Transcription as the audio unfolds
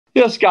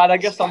Yeah, Scott, I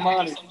guess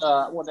Amani,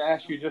 I wanted to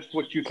ask you just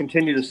what you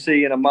continue to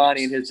see in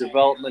Amani and his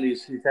development.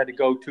 He's had to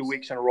go 2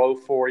 weeks in a row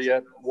for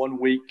you. 1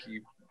 week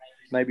you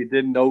maybe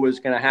didn't know was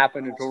going to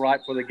happen until right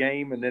for the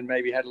game, and then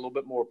maybe had a little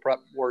bit more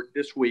prep work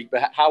this week.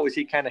 But how has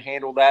he kind of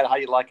handled that? How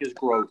you like his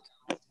growth?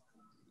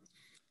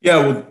 Yeah,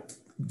 well,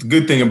 the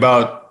good thing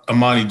about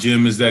Amani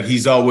Jim is that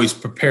he's always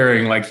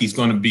preparing like he's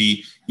going to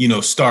be,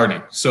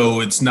 starting. So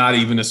it's not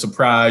even a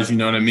surprise, you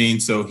know what I mean?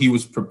 So he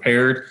was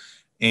prepared.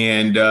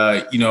 And,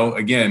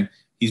 again,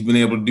 he's been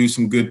able to do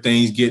some good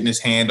things, getting his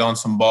hand on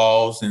some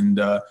balls and,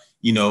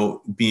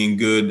 being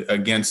good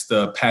against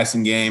the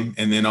passing game.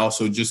 And then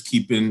also just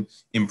keeping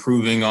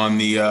improving on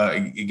the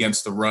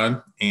against the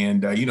run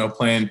and,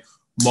 playing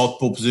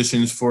multiple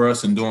positions for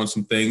us and doing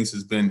some things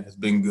has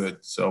been good.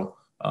 So,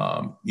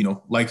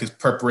 like his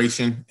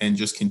preparation and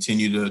just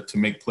continue to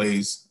make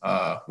plays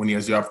when he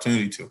has the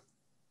opportunity to.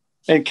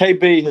 And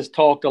KB has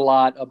talked a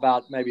lot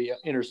about maybe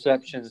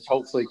interceptions,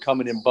 hopefully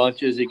coming in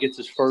bunches. He gets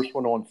his first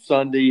one on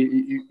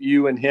Sunday.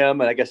 You and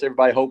him, and I guess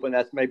everybody hoping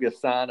that's maybe a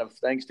sign of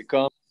things to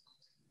come.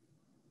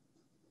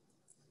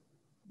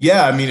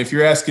 Yeah, I mean, if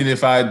you're asking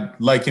if I'd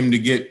like him to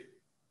get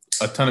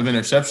a ton of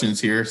interceptions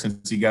here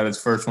since he got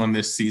his first one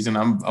this season,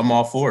 I'm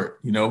all for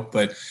it.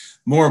 But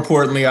more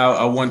importantly,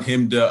 I want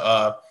him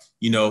to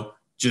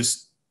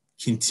just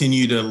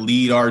continue to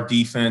lead our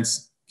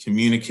defense,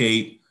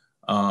 communicate,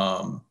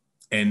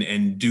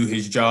 and do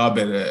his job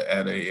at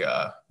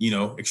a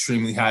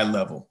extremely high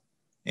level.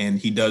 And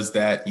he does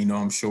that.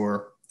 I'm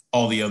sure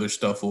all the other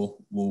stuff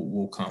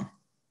will come.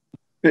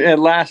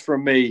 And last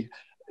from me,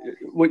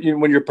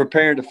 when you're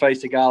preparing to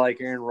face a guy like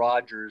Aaron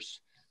Rodgers,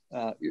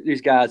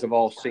 these guys have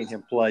all seen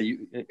him play.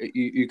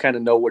 You kind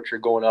of know what you're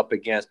going up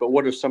against. But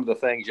what are some of the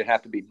things you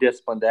have to be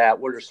disciplined at?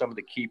 What are some of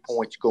the key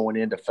points going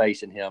into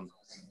facing him?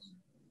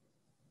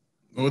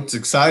 Well, it's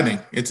exciting.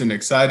 It's an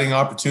exciting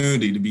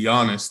opportunity, to be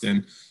honest.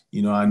 And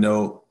I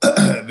know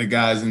the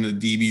guys in the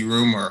DB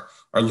room are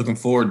looking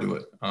forward to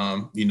it.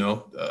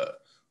 The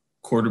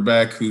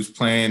quarterback who's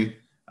playing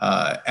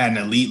at an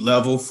elite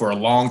level for a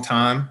long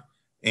time,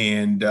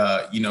 and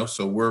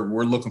so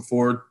we're looking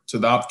forward to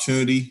the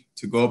opportunity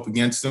to go up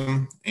against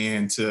them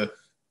and to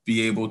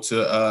be able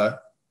to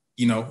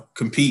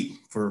compete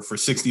for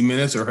 60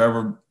 minutes or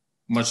however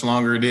much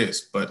longer it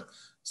is. But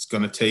it's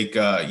going to take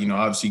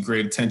obviously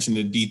great attention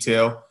to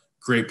detail,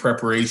 great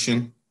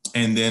preparation,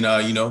 and then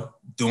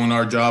doing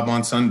our job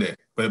on Sunday.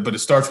 But it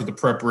starts with the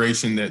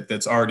preparation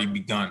that's already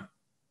begun.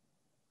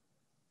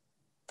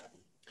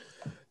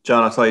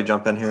 John, I saw you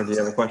jump in here. Do you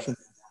have a question?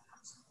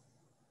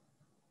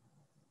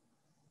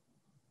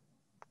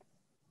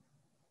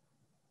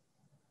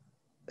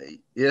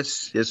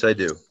 Yes, I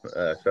do.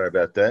 Sorry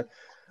about that.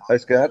 Hi,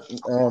 Scott.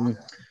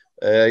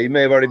 You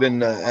may have already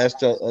been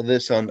asked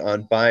this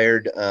on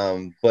Bayard,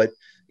 but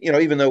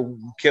even though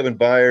Kevin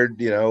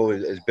Byard,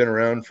 has been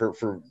around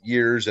for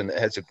years and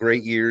had some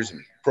great years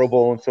and Pro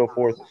Bowl and so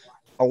forth,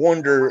 I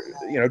wonder,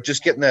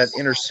 just getting that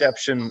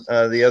interception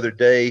the other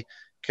day,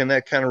 can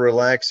that kind of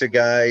relax a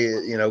guy,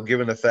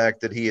 given the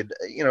fact that he had,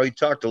 he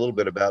talked a little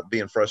bit about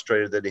being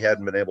frustrated that he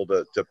hadn't been able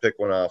to pick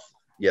one off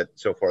yet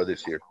so far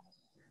this year.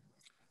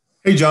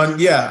 Hey, John.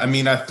 Yeah, I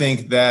mean, I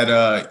think that,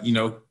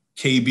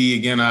 KB,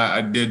 again,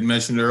 I did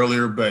mention it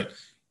earlier, but,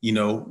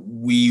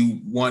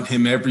 we want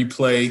him every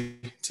play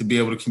to be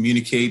able to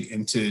communicate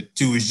and to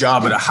do his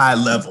job at a high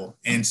level.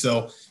 And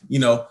so,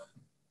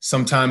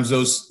 sometimes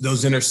those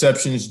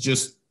interceptions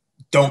just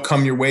don't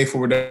come your way for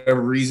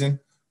whatever reason.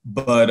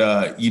 But,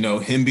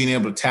 him being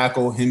able to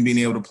tackle, him being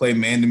able to play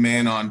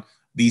man-to-man on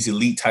these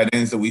elite tight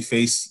ends that we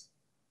face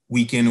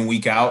week in and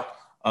week out,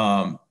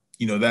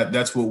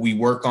 that's what we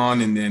work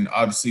on. And then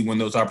obviously when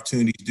those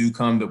opportunities do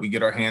come that we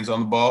get our hands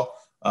on the ball,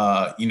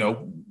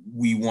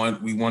 we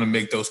want to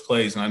make those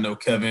plays. And I know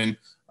Kevin,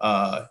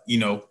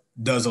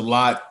 does a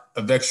lot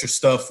of extra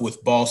stuff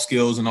with ball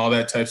skills and all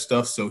that type of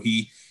stuff. So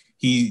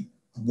he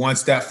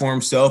wants that for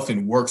himself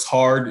and works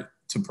hard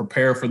to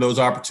prepare for those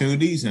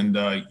opportunities. And,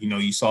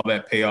 you saw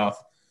that pay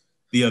off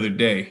the other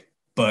day.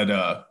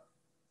 But,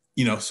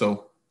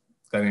 so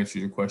that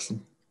answers your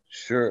question.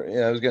 Sure.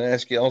 Yeah, I was going to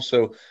ask you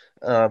also,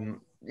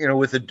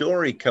 with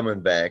Adoree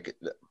coming back,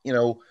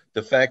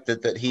 the fact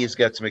that he's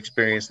got some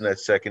experience in that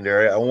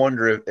secondary, I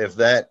wonder if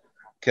that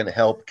can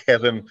help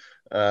Kevin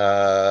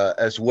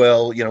as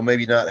well,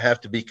 maybe not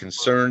have to be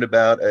concerned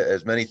about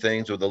as many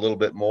things with a little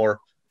bit more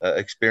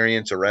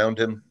experience around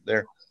him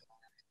there.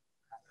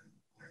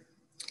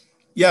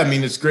 Yeah, I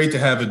mean, it's great to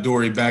have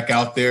Adoree back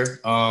out there.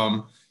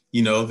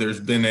 There's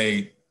been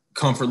a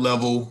comfort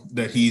level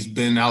that he's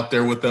been out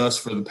there with us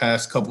for the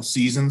past couple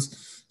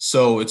seasons.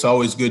 So it's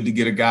always good to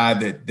get a guy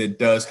that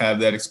does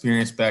have that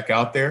experience back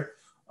out there.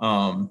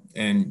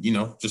 And,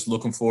 just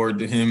looking forward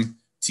to him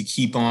to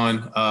keep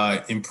on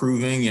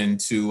improving and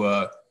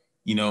to,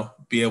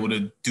 be able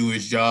to do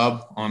his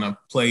job on a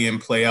play in,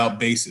 play out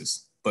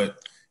basis. But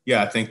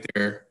yeah, I think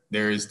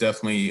there is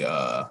definitely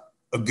a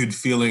good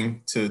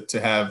feeling to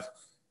have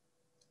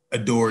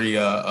Adoree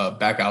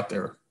back out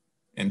there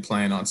and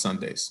playing on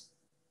Sundays.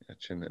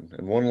 Gotcha.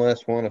 And one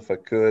last one, if I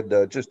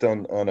could, just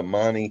on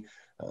Amani.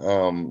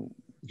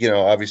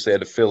 Obviously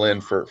had to fill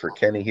in for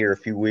Kenny here a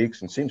few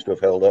weeks and seems to have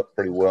held up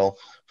pretty well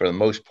for the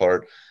most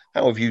part.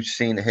 How have you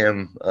seen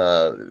him,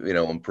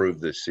 improve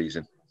this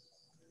season?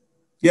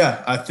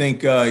 Yeah, I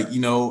think,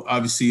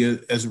 obviously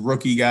as a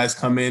rookie, guys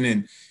come in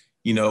and,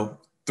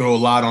 throw a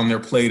lot on their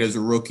plate as a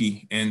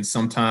rookie. And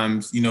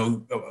sometimes,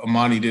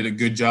 Amani did a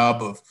good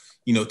job of,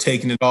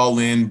 taking it all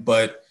in,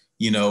 but,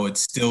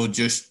 it's still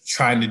just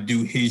trying to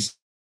do his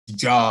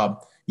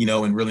job,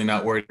 and really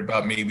not worried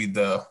about maybe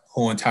the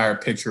whole entire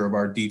picture of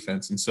our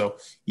defense. And so,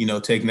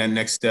 taking that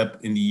next step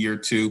in the year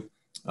two,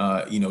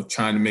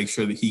 trying to make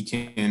sure that he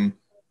can,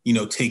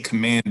 take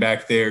command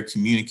back there,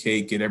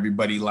 communicate, get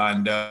everybody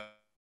lined up,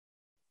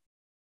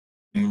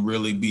 and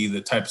really be the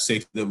type of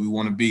safety that we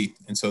want to be.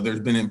 And so there's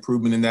been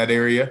improvement in that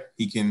area.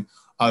 He can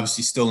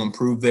obviously still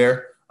improve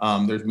there.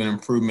 There's been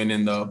improvement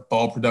in the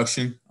ball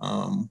production,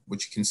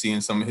 which you can see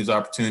in some of his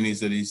opportunities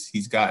that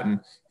he's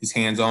gotten his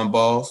hands on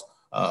balls.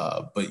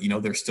 But,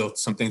 there's still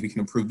some things we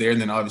can improve there.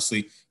 And then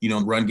obviously,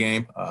 run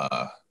game,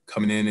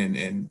 coming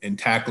in and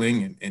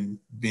tackling and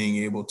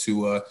being able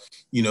to,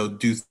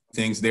 do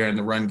things there in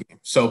the run game.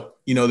 So,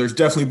 there's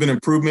definitely been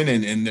improvement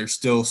and there's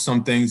still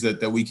some things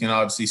that we can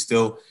obviously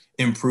still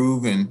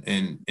improve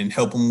and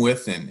help him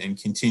with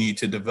and continue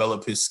to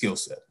develop his skill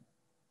set.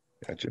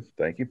 Gotcha.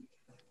 Thank you.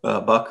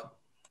 Buck?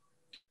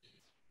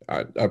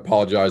 I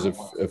apologize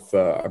if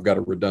I've got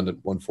a redundant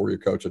one for you,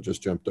 Coach. I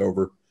just jumped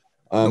over.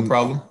 No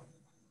problem.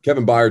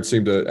 Kevin Byard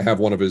seemed to have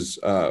one of his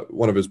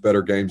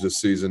better games this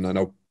season. I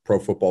know Pro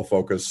Football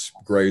Focus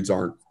grades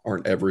aren't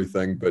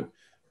everything, but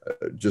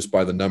just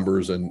by the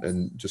numbers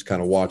and just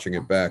kind of watching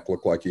it back,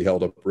 looked like he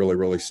held up really,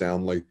 really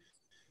soundly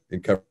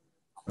in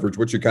coverage.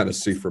 What you kind of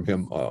see from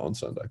him on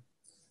Sunday?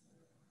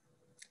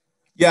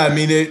 Yeah, I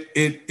mean,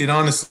 it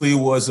honestly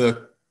was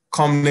a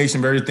culmination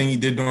of everything he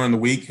did during the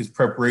week. His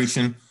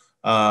preparation,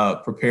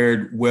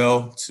 prepared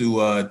well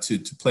to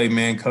play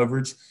man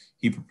coverage.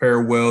 He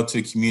prepared well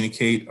to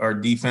communicate our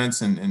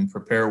defense and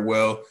prepare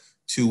well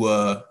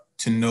to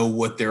know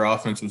what their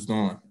offense was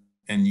doing.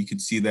 And you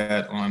could see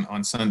that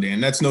on Sunday.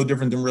 And that's no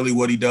different than really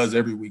what he does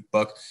every week,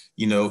 Buck.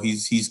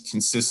 He's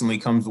consistently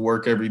comes to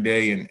work every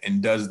day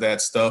and does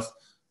that stuff.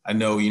 I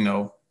know,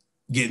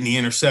 getting the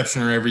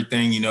interception or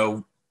everything,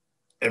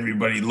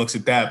 everybody looks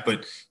at that.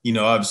 But,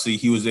 obviously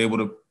he was able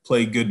to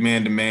play good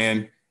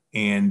man-to-man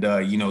and,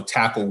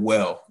 tackle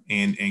well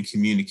and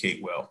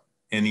communicate well.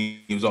 And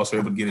he was also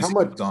able to get his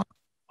hands on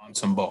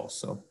some balls.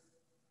 So,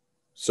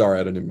 sorry,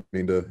 I didn't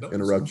mean to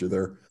interrupt you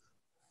there.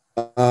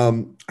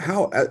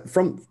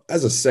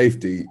 As a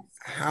safety,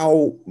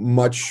 how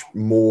much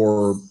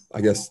more,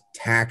 I guess,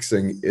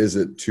 taxing is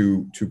it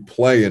to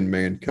play in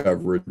man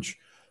coverage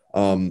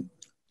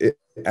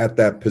at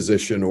that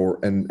position,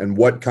 and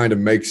what kind of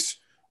makes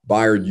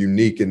Byard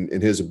unique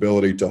in his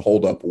ability to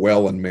hold up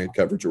well in man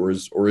coverage, or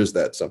is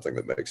that something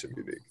that makes him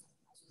unique?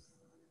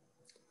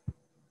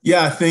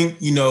 Yeah, I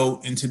think,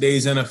 in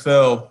today's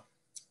NFL,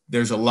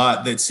 there's a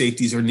lot that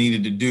safeties are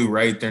needed to do,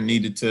 right? They're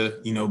needed to,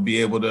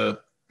 be able to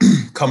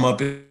come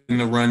up in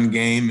the run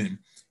game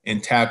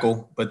and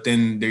tackle. But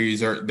then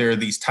there are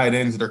these tight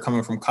ends that are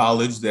coming from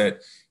college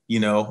that,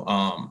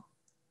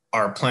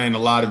 are playing a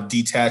lot of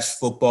detached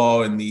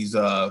football and these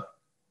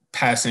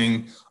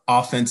passing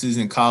offenses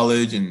in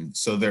college. And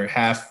so they're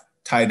half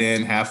tight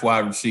end, half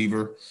wide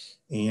receiver.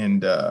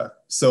 And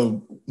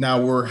so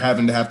now we're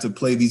having to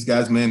play these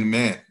guys man to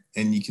man.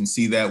 And you can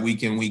see that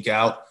week in, week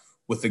out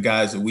with the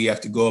guys that we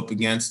have to go up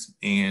against.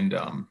 And,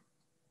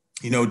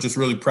 just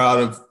really proud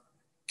of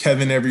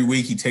Kevin. Every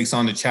week he takes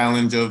on the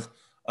challenge of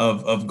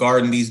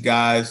guarding these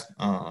guys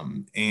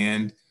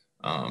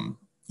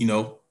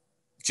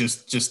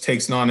just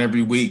takes it on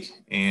every week.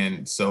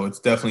 And so it's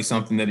definitely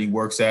something that he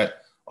works at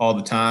all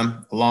the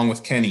time, along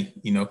with Kenny.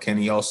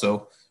 Kenny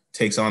also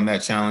takes on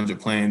that challenge of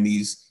playing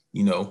these,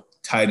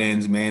 tight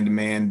ends,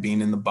 man-to-man,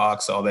 being in the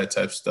box, all that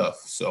type of stuff.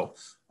 So,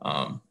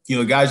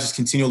 guys just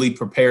continually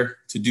prepare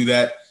to do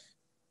that.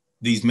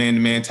 These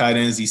man-to-man tight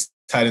ends, these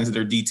tight ends that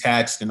are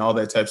detached and all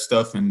that type of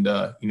stuff. And,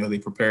 they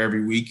prepare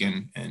every week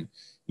and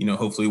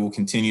hopefully we'll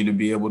continue to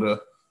be able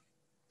to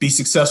be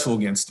successful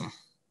against them.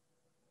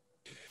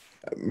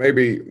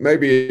 Maybe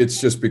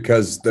it's just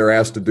because they're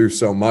asked to do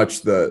so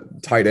much. The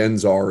tight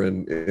ends are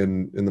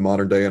in the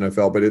modern day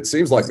NFL, but it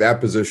seems like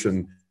that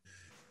position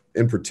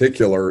in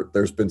particular,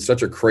 there's been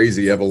such a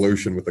crazy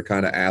evolution with the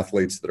kind of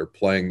athletes that are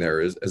playing there.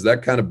 Has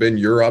that kind of been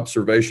your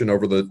observation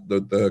over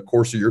the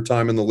course of your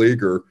time in the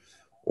league,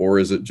 or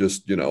is it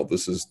just,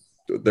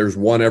 there's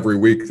one every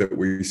week that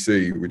we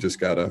see, we just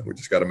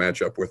gotta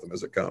match up with them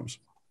as it comes?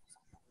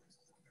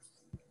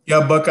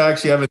 Yeah, Buck, I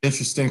actually have an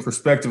interesting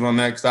perspective on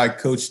that because I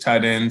coached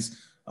tight ends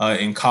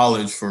in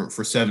college for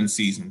 7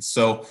 seasons.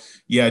 So,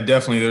 yeah,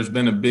 definitely there's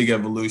been a big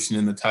evolution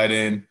in the tight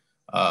end,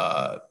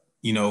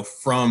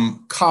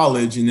 from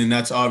college, and then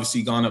that's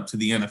obviously gone up to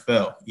the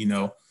NFL.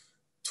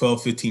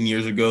 12, 15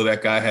 years ago,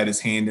 that guy had his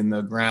hand in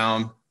the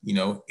ground,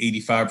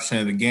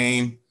 85% of the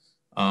game.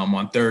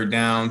 On third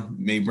down,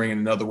 may bring in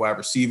another wide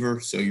receiver,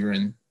 so you're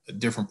in a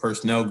different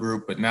personnel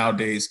group. But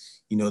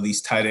nowadays,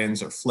 these tight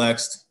ends are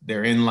flexed.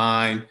 They're in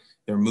line.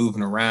 They're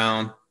moving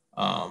around.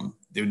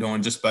 They're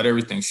doing just about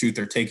everything. Shoot,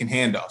 they're taking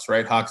handoffs,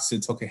 right? Hawkinson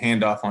took a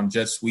handoff on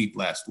jet sweep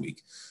last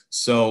week.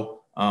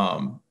 So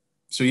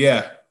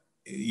yeah,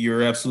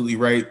 you're absolutely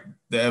right.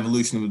 The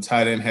evolution of the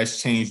tight end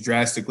has changed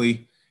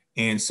drastically.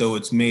 And so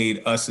it's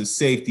made us as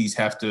safeties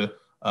have to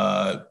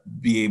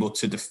be able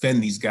to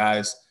defend these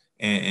guys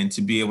and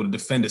to be able to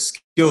defend a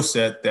skill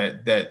set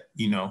that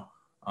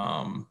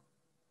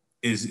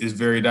is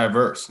very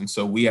diverse. And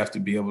so we have to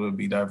be able to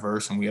be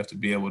diverse, and we have to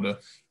be able to,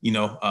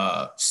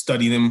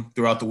 study them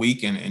throughout the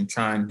week and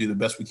try and do the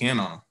best we can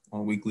on them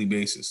on a weekly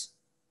basis.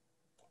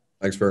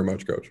 Thanks very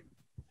much, Coach.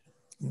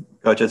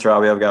 Coach, it's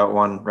Robbie. I've got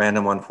one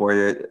random one for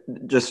you.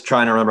 Just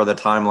trying to remember the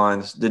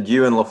timelines. Did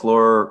you and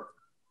LaFleur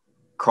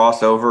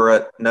cross over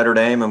at Notre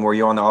Dame, and were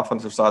you on the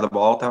offensive side of the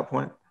ball at that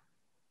point?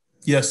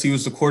 Yes, he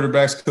was the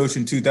quarterbacks coach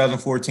in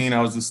 2014.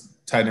 I was the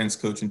tight ends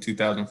coach in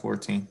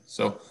 2014.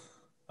 So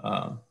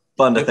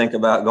fun to think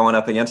about going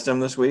up against him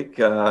this week.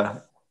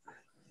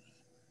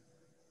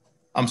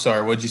 I'm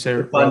sorry, what'd you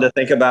say? Fun to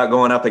think about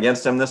going up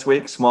against him this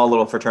week. Small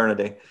little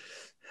fraternity.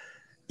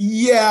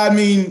 Yeah, I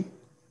mean,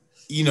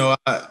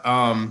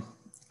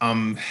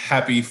 I'm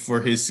happy for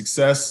his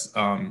success.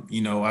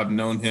 I've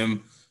known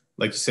him,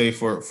 like you say,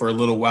 for a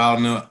little while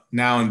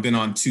now and been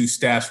on 2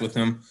 staffs with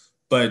him.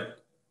 But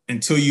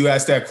until you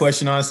asked that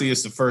question, honestly,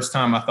 it's the first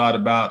time I thought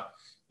about,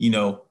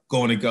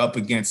 going up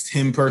against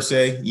him per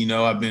se.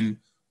 I've been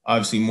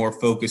obviously more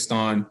focused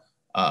on,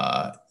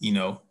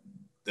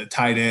 the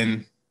tight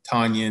end,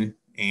 Tanyan,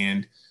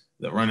 and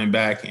the running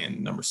back,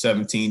 and number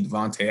 17,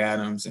 Devontae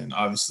Adams, and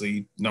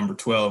obviously number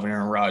 12,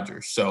 Aaron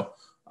Rodgers. So,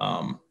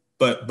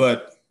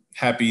 but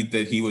happy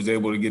that he was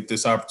able to get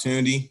this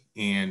opportunity.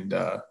 And,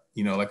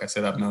 like I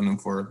said, I've known him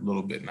for a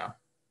little bit now.